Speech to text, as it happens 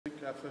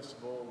first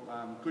of all,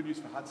 good news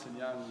for Hudson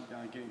Young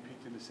getting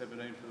picked into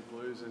 17 for the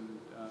Blues and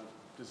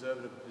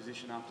deserved a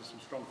position after some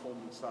strong form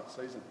at the start of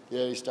the season.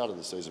 Yeah, he started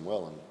the season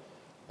well,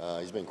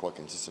 and he's been quite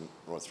consistent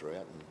right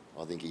throughout, and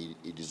I think he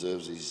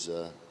deserves his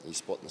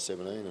spot in the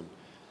 17. And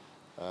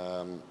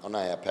I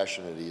know how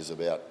passionate he is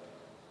about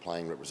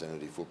playing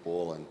representative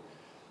football, and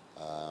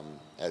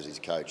as his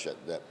coach,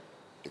 that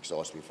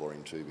excites me for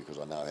him too, because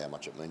I know how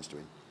much it means to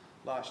him.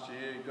 Last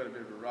year, he got a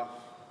bit of a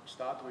rough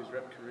start to his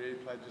rep career,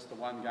 played just the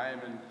one game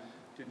and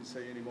didn't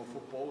see any more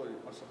football. And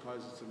I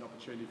suppose it's an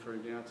opportunity for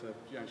him now to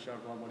show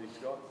everyone what he's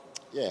got.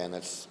 Yeah, and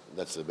that's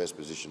the best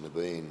position to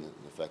be in,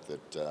 the fact that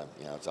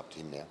it's up to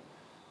him now.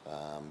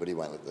 But he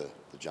won't let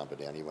the jumper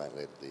down, he won't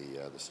let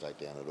the state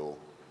down at all.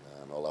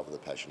 I love the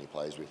passion he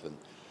plays with, and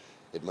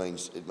it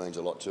means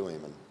a lot to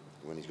him. And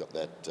when he's got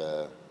that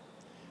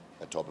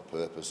type of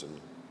purpose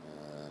and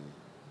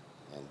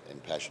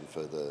passion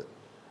for the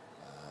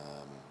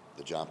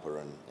jumper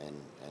and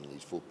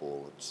his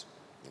football, it's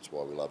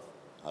why we love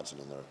Hudson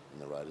in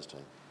the Raiders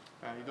team.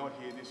 He's not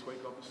here this week,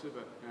 obviously,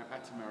 but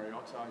at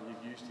Mariota,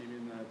 you've used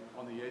him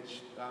on the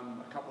edge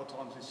a couple of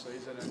times this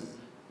season, and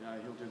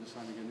he'll do the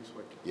same again this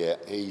week. Yeah,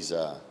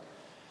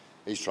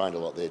 he's trained a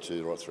lot there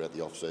too, right throughout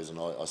the off season.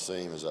 I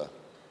see him as a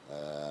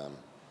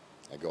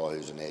guy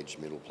who's an edge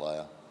middle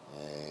player,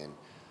 and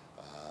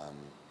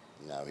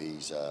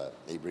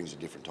he brings a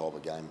different type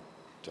of game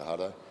to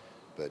Huddo,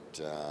 but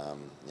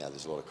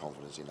there's a lot of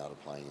confidence in Huddo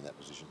playing in that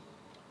position.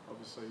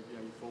 Obviously,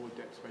 your forward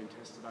depth's been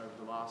tested over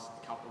the last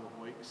couple of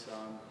weeks.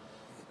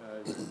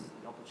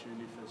 The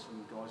opportunity for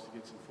some guys to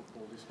get some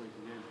football this week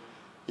again.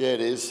 Yeah,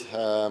 it is.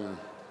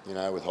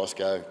 With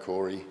Hosco,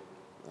 Corey,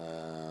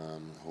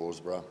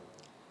 Horsburgh,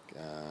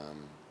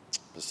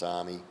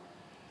 Pasami,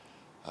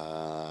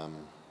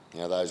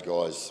 those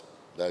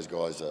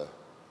guys are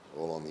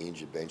all on the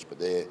injured bench, but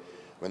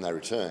when they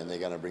return, they're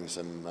going to bring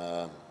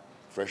some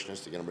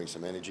freshness. They're going to bring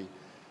some energy.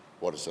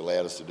 What it's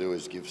allowed us to do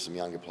is give some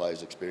younger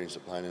players experience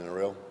of playing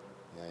NRL,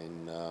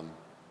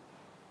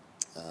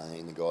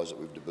 in the guys that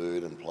we've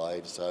debuted and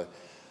played. So,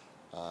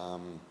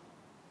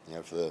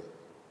 for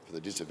the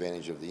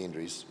disadvantage of the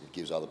injuries, it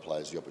gives other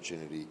players the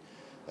opportunity,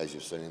 as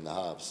you've seen in the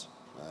halves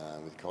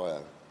with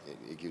Kaio.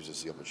 It gives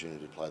us the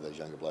opportunity to play those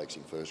younger blokes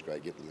in first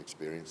grade, get them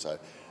experience. So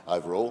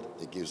overall,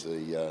 it gives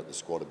the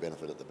squad a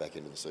benefit at the back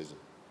end of the season.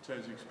 In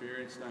terms of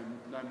experience,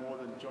 no more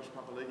than Josh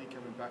Papalii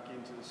coming back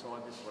into the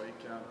side this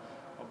week.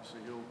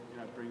 Obviously,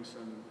 he'll bring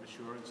some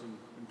assurance and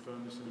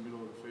firmness in the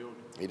middle of the field.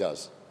 He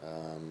does.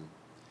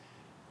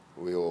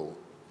 We all,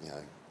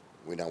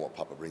 we know what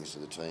Papa brings to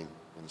the team,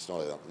 and it's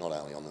not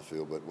only on the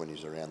field, but when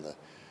he's around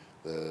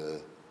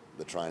the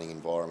training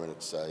environment,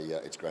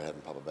 it's great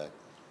having Papa back.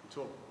 We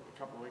talked a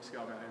couple of weeks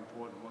ago about how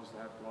important it was to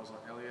have guys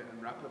like Elliott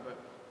and Rapper, but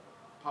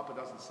Papa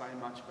doesn't say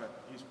much,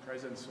 but his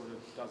presence sort of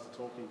does the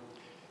talking.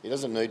 He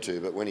doesn't need to,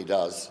 but when he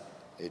does,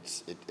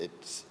 it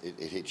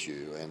hits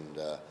you. And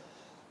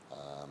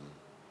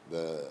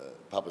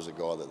Papa's a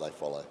guy that they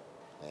follow,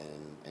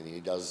 and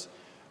he does.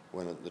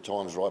 When the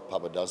time's right,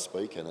 Papa does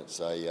speak, and it's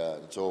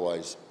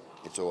always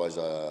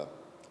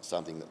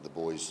something that the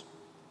boys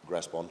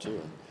grasp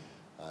onto.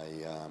 But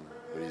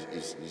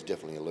he's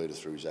definitely a leader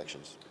through his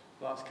actions.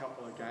 Last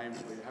couple of games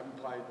where you haven't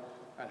played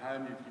at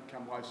home, you've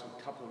come away with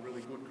a couple of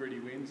really good gritty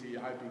wins. Are you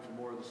hoping for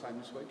more of the same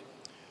this week?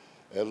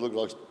 It looks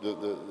like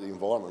the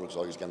environment looks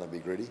like it's going to be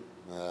gritty.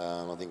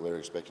 I think we're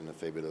expecting a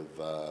fair bit of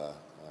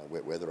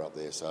wet weather up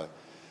there, so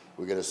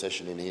we got a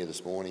session in here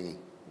this morning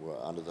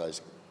under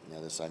those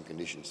the same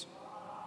conditions.